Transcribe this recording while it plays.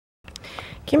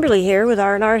Kimberly here with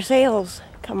R&R Sales.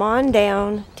 Come on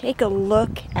down, take a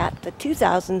look at the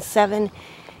 2007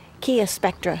 Kia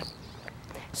Spectra.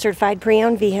 Certified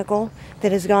pre-owned vehicle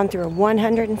that has gone through a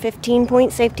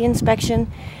 115-point safety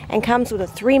inspection and comes with a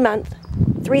 3-month,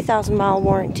 3,000-mile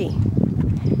warranty.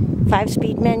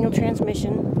 5-speed manual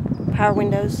transmission, power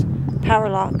windows, power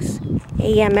locks,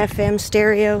 AM/FM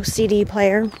stereo, CD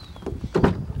player.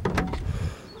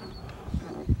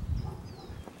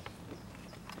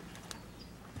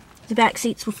 The back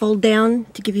seats will fold down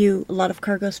to give you a lot of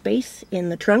cargo space in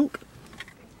the trunk.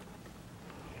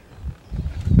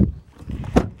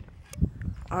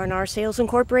 R&R Sales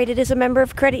Incorporated is a member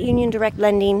of Credit Union Direct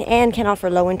Lending and can offer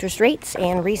low interest rates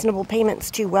and reasonable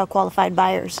payments to well-qualified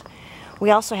buyers.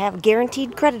 We also have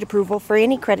guaranteed credit approval for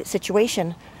any credit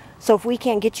situation. So if we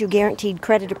can't get you guaranteed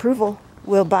credit approval,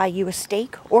 we'll buy you a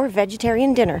steak or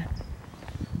vegetarian dinner.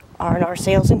 R&R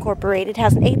Sales Incorporated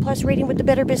has an A+ rating with the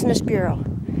Better Business Bureau.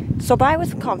 So buy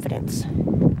with confidence.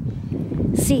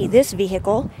 See this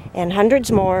vehicle and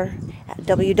hundreds more at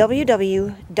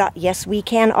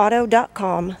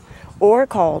www.yeswecanauto.com or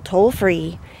call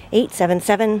toll-free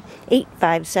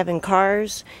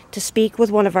 877-857-CARS to speak with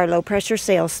one of our low-pressure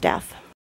sales staff.